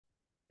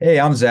Hey,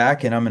 I'm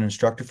Zach, and I'm an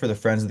instructor for the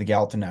Friends of the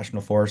Gallatin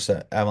National Forest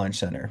at Avalanche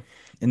Center.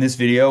 In this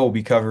video, we'll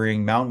be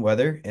covering mountain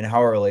weather and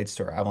how it relates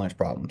to our avalanche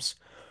problems.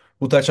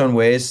 We'll touch on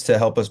ways to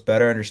help us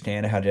better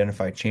understand how to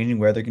identify changing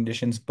weather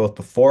conditions both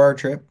before our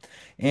trip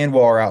and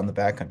while we're out in the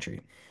backcountry.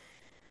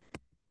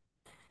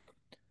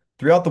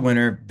 Throughout the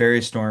winter,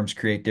 various storms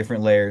create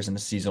different layers in a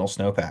seasonal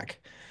snowpack.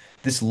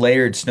 This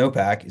layered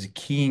snowpack is a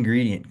key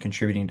ingredient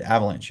contributing to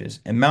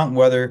avalanches, and mountain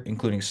weather,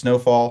 including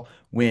snowfall,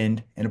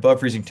 wind, and above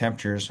freezing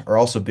temperatures, are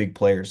also big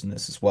players in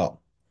this as well.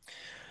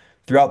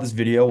 Throughout this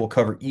video, we'll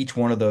cover each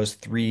one of those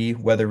three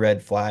weather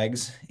red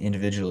flags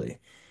individually.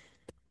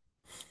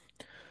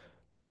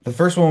 The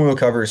first one we'll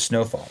cover is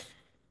snowfall.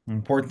 An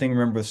important thing to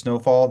remember with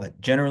snowfall that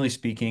generally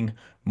speaking,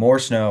 more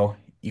snow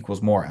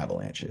equals more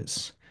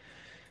avalanches.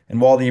 And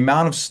while the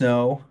amount of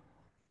snow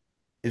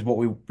is what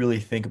we really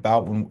think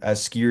about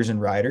as skiers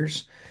and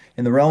riders,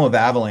 in the realm of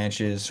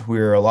avalanches,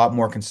 we're a lot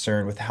more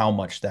concerned with how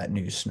much that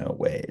new snow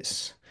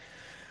weighs.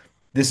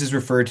 This is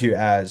referred to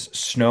as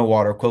snow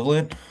water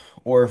equivalent,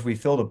 or if we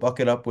filled a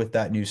bucket up with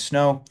that new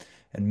snow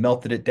and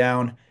melted it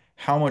down,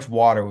 how much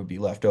water would be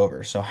left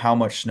over? So how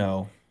much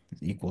snow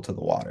is equal to the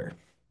water?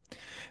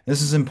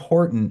 This is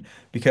important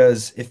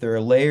because if there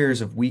are layers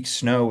of weak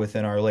snow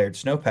within our layered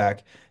snowpack,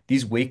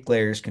 these wake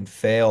layers can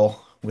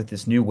fail with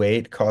this new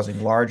weight,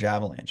 causing large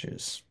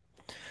avalanches.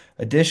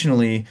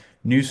 Additionally,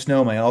 new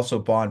snow may also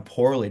bond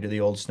poorly to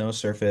the old snow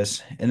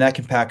surface, and that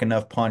can pack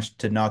enough punch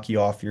to knock you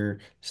off your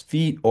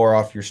feet or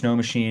off your snow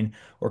machine,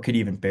 or could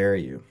even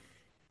bury you.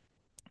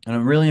 And a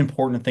really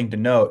important thing to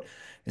note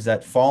is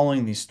that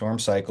following these storm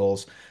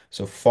cycles,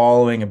 so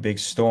following a big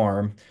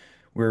storm,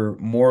 we're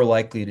more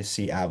likely to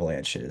see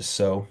avalanches.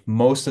 So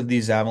most of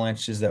these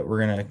avalanches that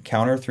we're going to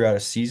encounter throughout a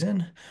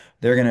season,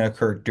 they're going to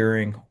occur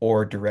during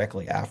or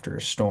directly after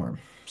a storm.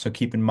 So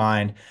keep in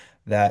mind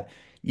that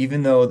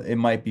even though it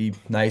might be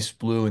nice,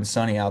 blue, and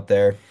sunny out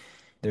there,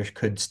 there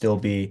could still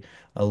be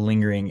a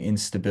lingering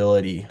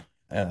instability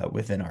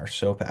within our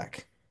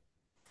snowpack.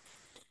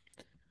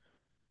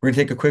 We're going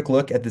to take a quick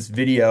look at this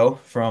video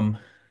from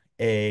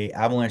a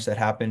avalanche that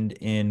happened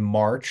in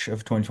March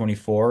of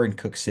 2024 in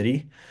Cook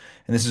City.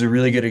 And this is a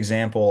really good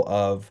example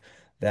of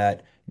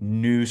that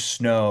new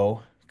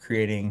snow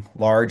creating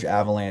large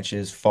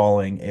avalanches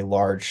following a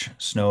large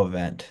snow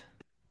event.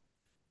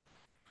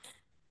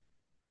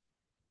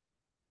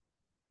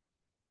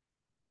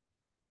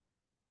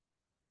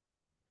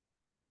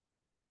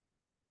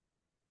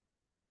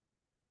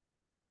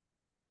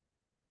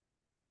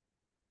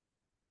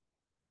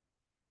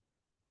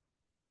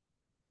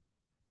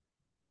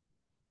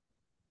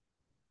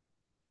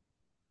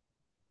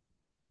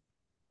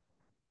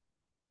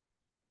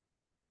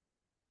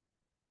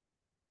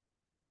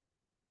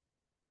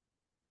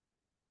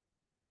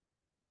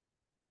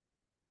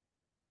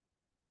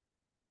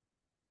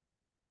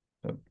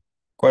 So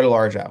quite a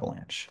large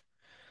avalanche.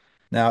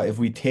 Now, if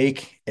we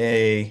take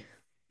a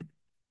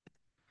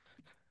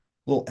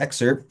little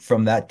excerpt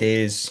from that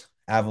day's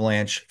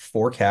avalanche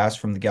forecast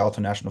from the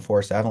Gallatin National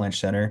Forest Avalanche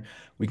Center,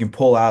 we can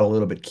pull out a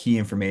little bit key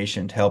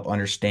information to help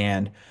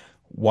understand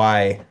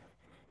why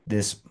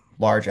this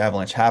large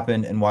avalanche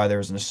happened and why there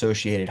was an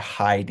associated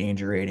high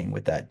danger rating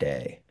with that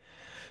day.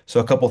 So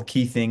a couple of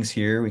key things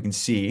here we can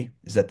see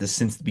is that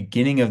since the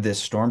beginning of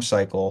this storm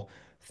cycle,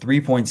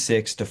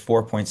 3.6 to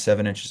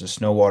 4.7 inches of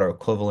snow water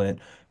equivalent,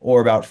 or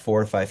about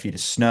 4 to 5 feet of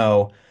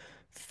snow,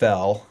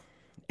 fell.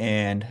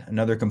 And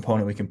another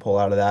component we can pull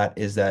out of that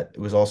is that it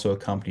was also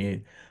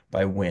accompanied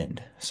by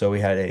wind. So we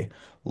had a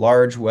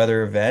large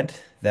weather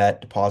event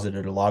that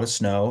deposited a lot of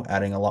snow,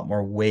 adding a lot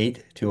more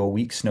weight to a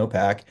weak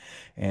snowpack,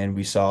 and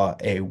we saw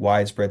a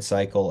widespread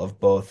cycle of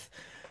both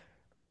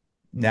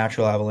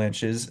natural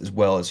avalanches as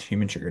well as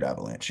human-triggered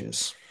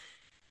avalanches.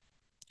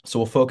 So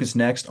we'll focus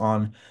next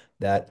on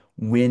that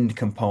wind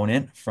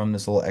component from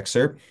this little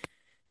excerpt.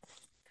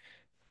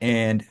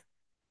 And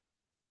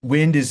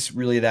wind is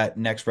really that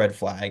next red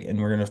flag,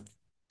 and we're going to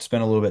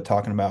spend a little bit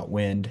talking about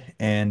wind.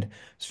 And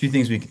there's a few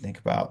things we can think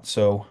about.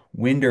 So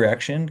wind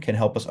direction can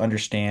help us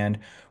understand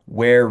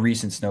where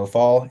recent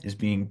snowfall is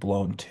being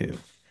blown to.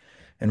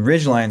 And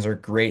ridge lines are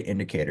a great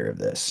indicator of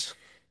this.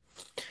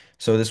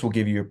 So this will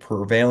give you a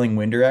prevailing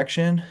wind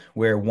direction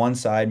where one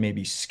side may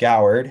be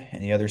scoured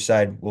and the other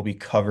side will be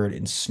covered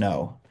in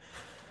snow.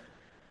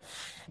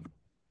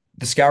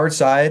 The scoured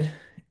side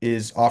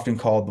is often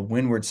called the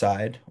windward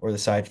side or the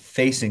side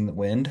facing the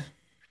wind.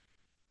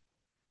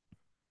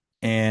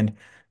 And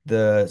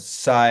the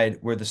side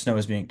where the snow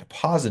is being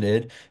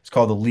deposited is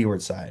called the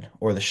leeward side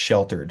or the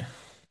sheltered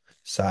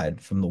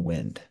side from the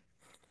wind.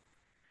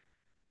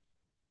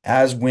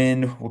 As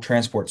wind will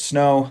transport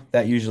snow,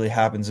 that usually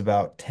happens at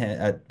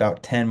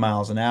about 10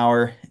 miles an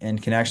hour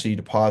and can actually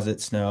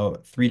deposit snow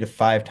 3 to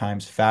 5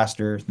 times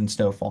faster than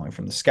snow falling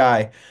from the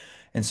sky.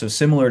 And so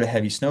similar to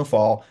heavy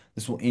snowfall,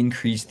 this will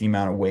increase the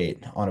amount of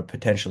weight on a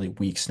potentially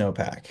weak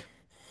snowpack.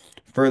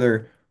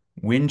 Further,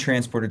 wind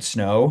transported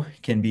snow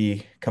can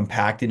be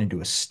compacted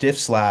into a stiff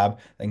slab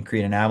that can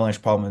create an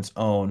avalanche problem of its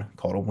own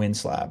called a wind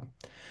slab.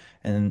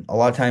 And a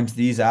lot of times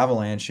these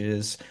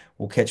avalanches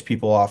will catch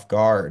people off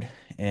guard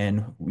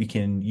and we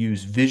can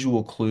use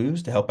visual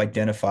clues to help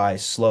identify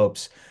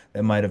slopes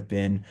that might have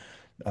been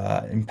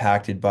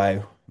impacted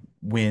by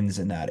winds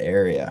in that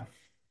area.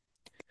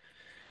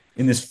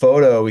 In this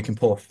photo, we can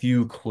pull a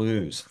few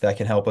clues that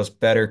can help us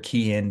better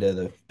key into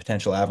the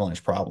potential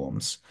avalanche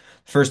problems.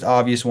 First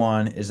obvious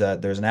one is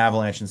that there's an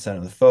avalanche in the center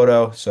of the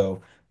photo,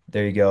 so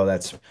there you go.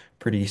 That's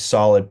pretty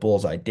solid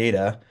bullseye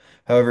data.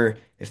 However,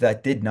 if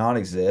that did not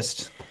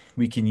exist,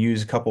 we can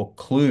use a couple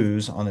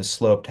clues on this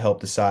slope to help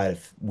decide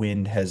if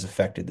wind has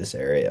affected this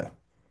area.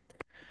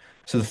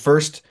 So the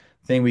first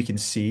thing we can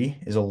see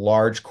is a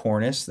large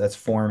cornice that's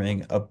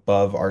forming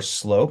above our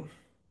slope.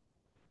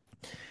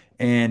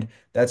 And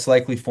that's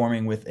likely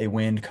forming with a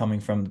wind coming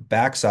from the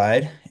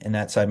backside, and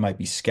that side might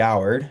be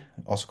scoured,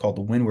 also called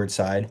the windward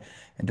side,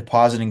 and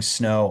depositing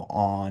snow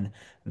on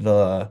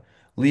the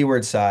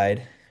leeward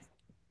side,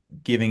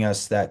 giving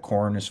us that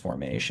cornice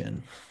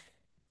formation.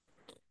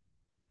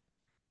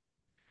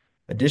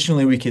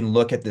 Additionally, we can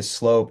look at this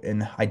slope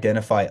and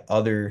identify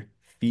other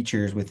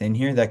features within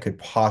here that could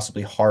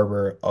possibly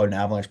harbor an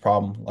avalanche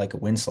problem like a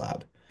wind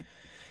slab.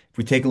 If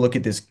we take a look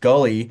at this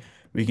gully,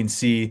 we can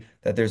see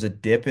that there's a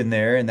dip in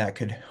there and that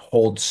could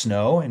hold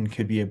snow and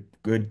could be a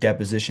good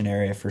deposition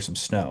area for some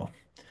snow.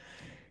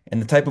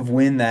 And the type of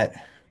wind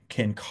that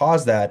can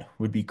cause that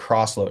would be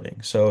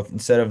cross-loading. So if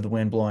instead of the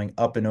wind blowing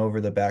up and over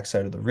the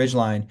backside of the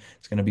ridgeline,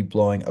 it's going to be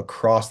blowing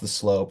across the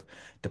slope,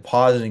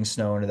 depositing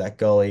snow into that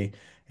gully,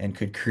 and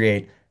could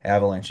create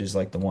avalanches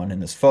like the one in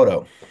this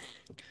photo.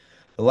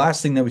 The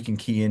last thing that we can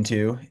key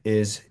into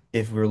is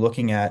if we're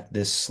looking at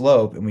this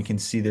slope and we can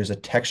see there's a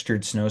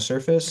textured snow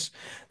surface,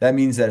 that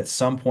means that at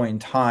some point in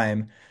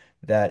time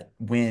that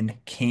wind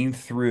came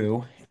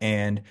through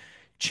and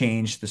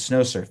changed the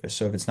snow surface.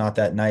 So if it's not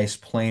that nice,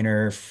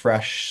 plainer,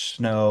 fresh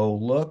snow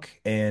look,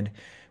 and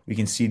we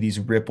can see these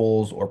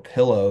ripples or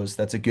pillows,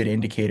 that's a good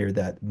indicator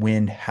that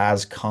wind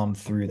has come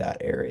through that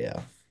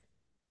area.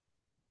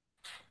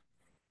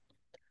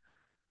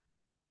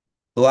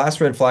 The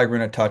last red flag we're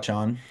going to touch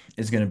on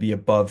is going to be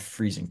above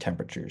freezing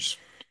temperatures.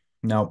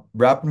 Now,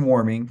 rapid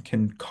warming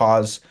can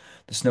cause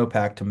the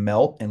snowpack to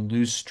melt and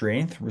lose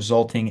strength,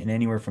 resulting in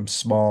anywhere from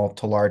small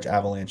to large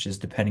avalanches,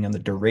 depending on the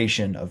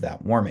duration of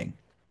that warming.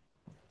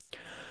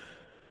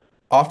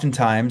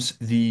 Oftentimes,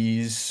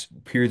 these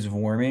periods of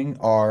warming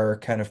are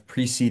kind of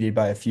preceded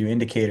by a few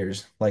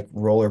indicators like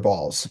roller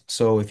balls.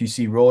 So if you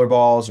see roller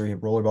balls or your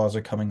roller balls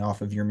are coming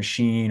off of your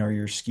machine or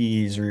your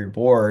skis or your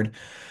board,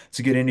 it's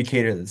a good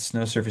indicator that the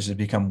snow surface has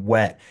become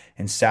wet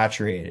and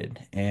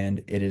saturated,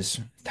 and it is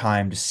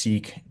time to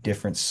seek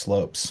different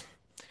slopes.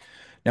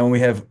 Now, when we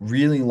have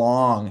really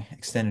long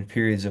extended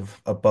periods of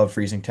above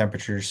freezing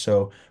temperatures,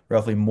 so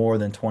roughly more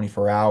than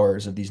 24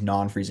 hours of these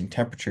non-freezing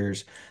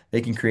temperatures,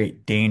 they can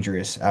create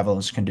dangerous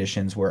avalanche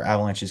conditions where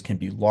avalanches can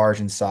be large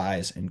in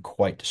size and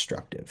quite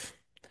destructive.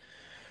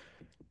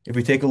 If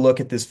we take a look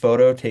at this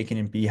photo taken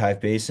in Beehive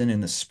Basin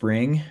in the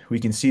spring, we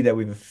can see that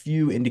we have a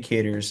few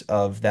indicators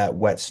of that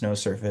wet snow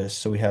surface.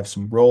 So we have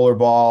some roller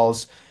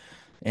balls,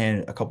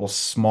 and a couple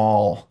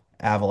small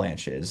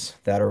avalanches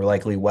that are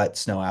likely wet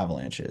snow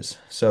avalanches.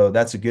 So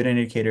that's a good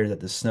indicator that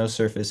the snow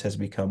surface has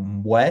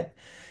become wet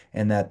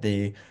and that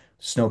the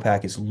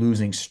snowpack is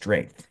losing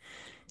strength.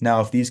 Now,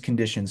 if these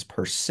conditions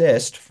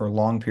persist for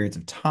long periods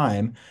of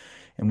time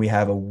and we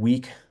have a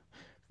weak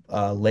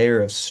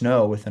layer of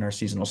snow within our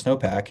seasonal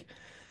snowpack,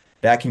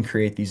 that can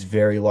create these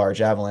very large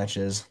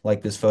avalanches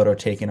like this photo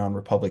taken on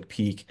Republic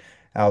Peak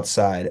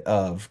outside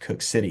of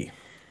Cook City.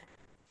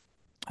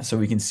 So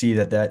we can see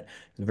that that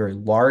is a very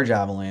large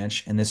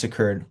avalanche, and this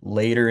occurred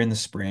later in the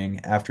spring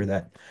after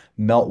that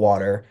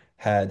meltwater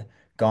had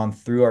gone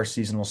through our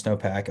seasonal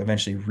snowpack,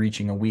 eventually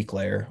reaching a weak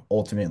layer,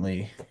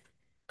 ultimately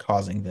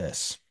causing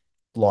this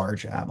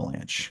large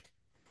avalanche.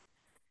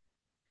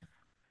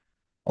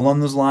 Along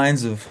those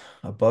lines of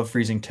above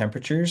freezing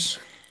temperatures,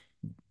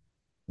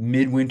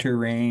 midwinter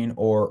rain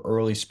or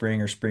early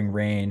spring or spring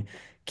rain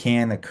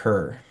can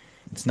occur.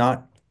 It's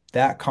not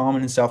that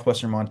common in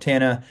southwestern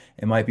Montana.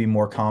 It might be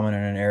more common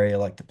in an area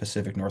like the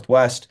Pacific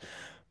Northwest,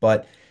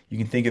 but you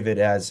can think of it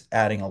as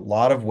adding a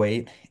lot of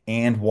weight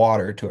and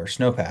water to our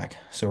snowpack.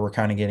 So we're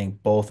kind of getting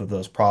both of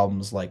those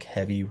problems like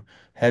heavy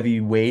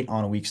weight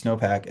on a weak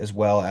snowpack as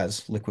well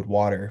as liquid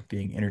water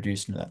being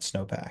introduced into that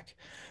snowpack.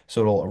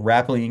 So it'll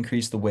rapidly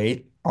increase the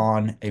weight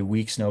on a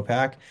weak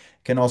snowpack,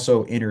 can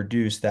also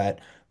introduce that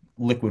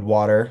liquid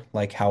water,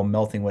 like how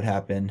melting would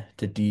happen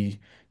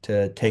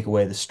to take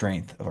away the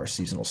strength of our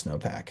seasonal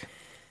snowpack.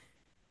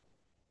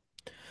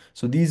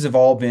 So these have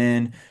all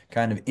been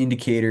kind of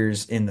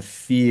indicators in the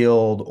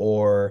field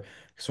or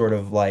sort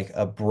of like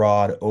a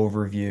broad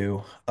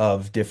overview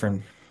of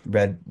different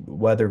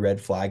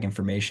red flag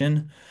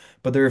information.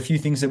 But there are a few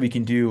things that we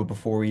can do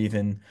before we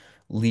even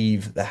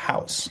leave the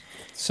house.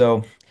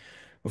 So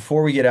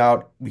before we get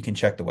out, we can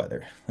check the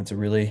weather. That's a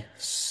really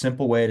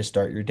simple way to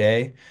start your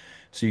day.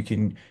 So you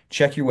can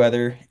check your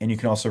weather and you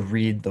can also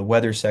read the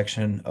weather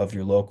section of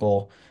your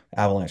local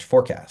avalanche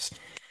forecast.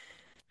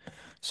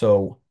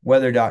 So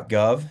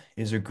weather.gov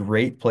is a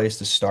great place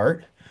to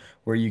start.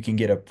 where you can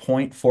get a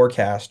point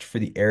forecast for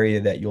the area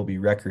that you'll be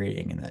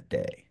recreating in that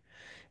day.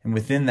 And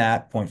within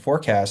that point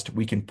forecast,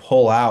 we can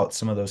pull out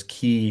some of those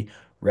key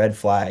red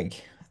flag,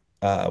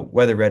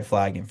 weather red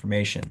flag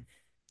information.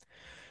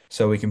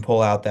 So we can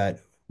pull out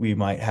that we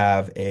might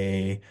have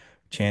a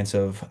chance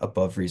of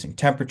above freezing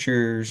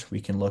temperatures. We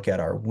can look at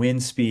our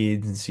wind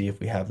speeds and see if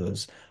we have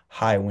those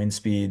high wind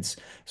speeds,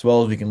 as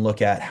well as we can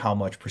look at how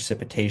much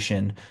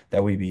precipitation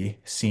that we be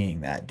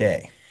seeing that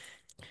day.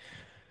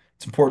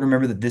 It's important to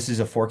remember that this is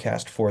a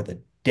forecast for the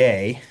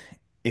day.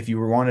 If you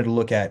wanted to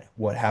look at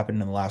what happened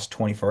in the last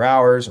 24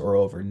 hours or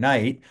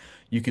overnight,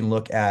 you can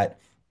look at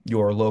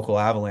your local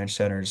avalanche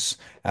center's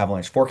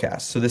avalanche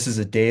forecast. So this is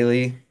a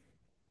daily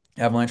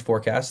avalanche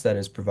forecast that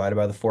is provided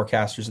by the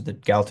forecasters at the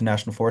Gallatin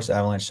National Forest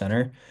Avalanche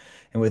Center.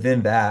 And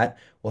within that,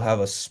 we'll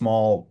have a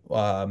small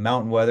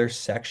mountain weather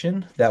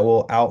section that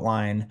will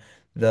outline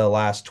the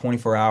last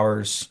 24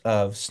 hours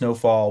of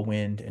snowfall,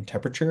 wind, and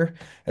temperature,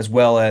 as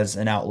well as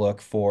an outlook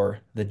for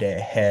the day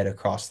ahead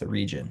across the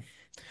region.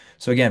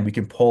 So again, we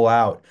can pull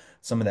out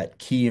some of that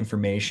key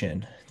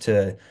information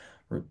to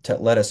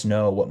let us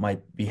know what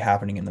might be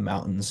happening in the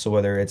mountains. So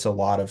whether it's a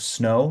lot of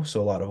snow,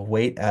 so a lot of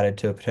weight added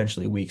to a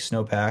potentially weak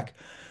snowpack,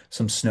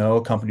 some snow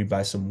accompanied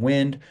by some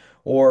wind,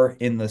 or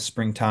in the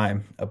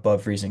springtime,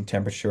 above freezing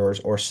temperatures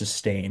or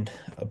sustained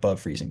above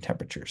freezing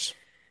temperatures.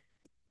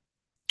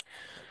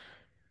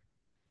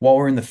 While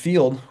we're in the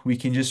field, we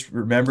can just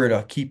remember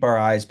to keep our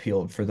eyes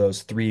peeled for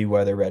those three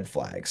weather red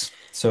flags.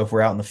 So if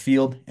we're out in the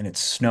field and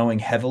it's snowing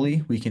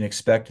heavily, we can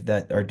expect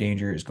that our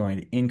danger is going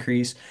to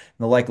increase and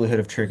the likelihood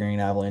of triggering an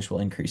avalanche will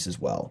increase as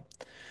well.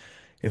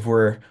 If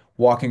we're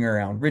walking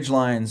around ridge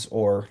lines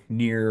or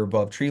near or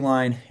above tree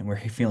line and we're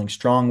feeling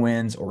strong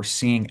winds or we're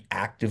seeing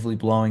actively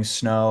blowing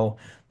snow,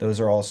 those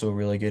are also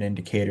really good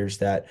indicators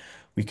that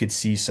we could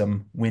see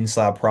some wind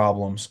slab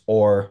problems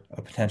or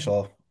a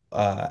potential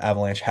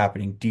avalanche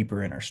happening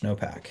deeper in our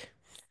snowpack.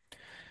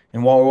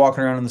 And while we're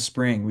walking around in the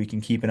spring, we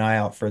can keep an eye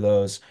out for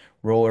those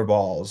roller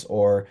balls,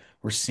 or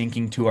we're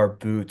sinking to our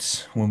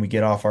boots when we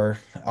get off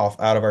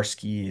out of our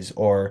skis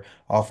or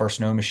off our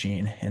snow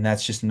machine. And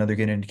that's just another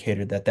good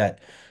indicator that that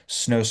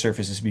snow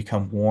surface has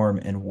become warm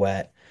and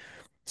wet.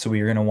 So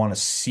we are going to want to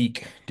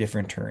seek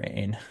different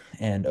terrain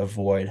and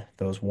avoid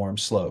those warm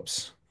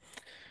slopes.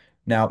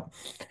 Now,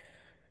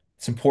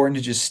 it's important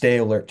to just stay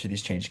alert to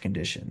these changing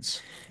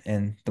conditions.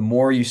 And the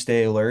more you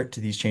stay alert to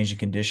these changing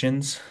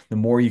conditions, the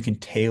more you can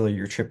tailor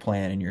your trip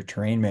plan and your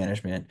terrain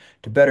management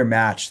to better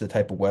match the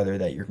type of weather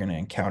that you're going to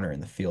encounter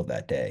in the field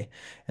that day.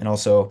 And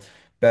also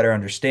better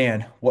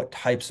understand what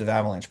types of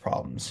avalanche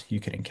problems you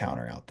could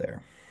encounter out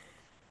there.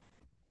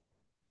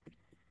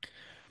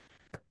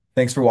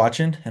 Thanks for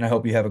watching, and I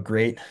hope you have a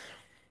great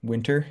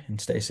winter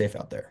and stay safe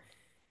out there.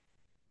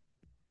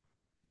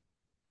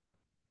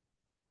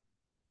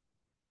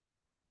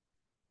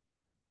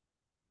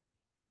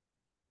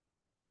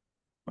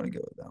 I want to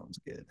go with that one's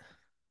good.